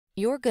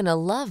You're gonna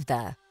love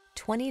the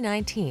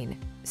 2019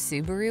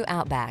 Subaru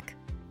Outback.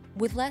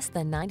 With less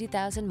than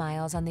 90,000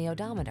 miles on the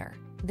odometer,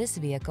 this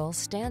vehicle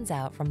stands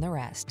out from the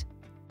rest.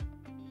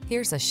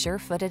 Here's a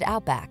sure-footed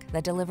Outback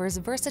that delivers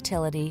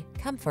versatility,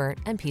 comfort,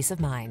 and peace of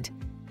mind.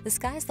 The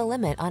sky's the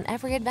limit on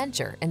every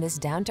adventure in this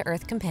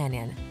down-to-earth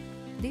companion.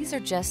 These are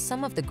just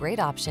some of the great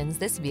options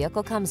this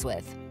vehicle comes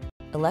with: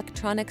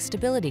 electronic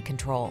stability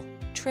control,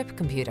 trip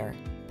computer,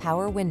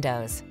 power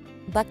windows,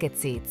 bucket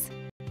seats,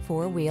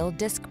 four-wheel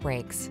disc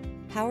brakes,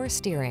 power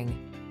steering.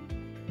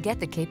 Get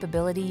the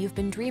capability you've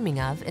been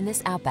dreaming of in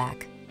this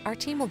Outback. Our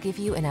team will give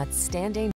you an outstanding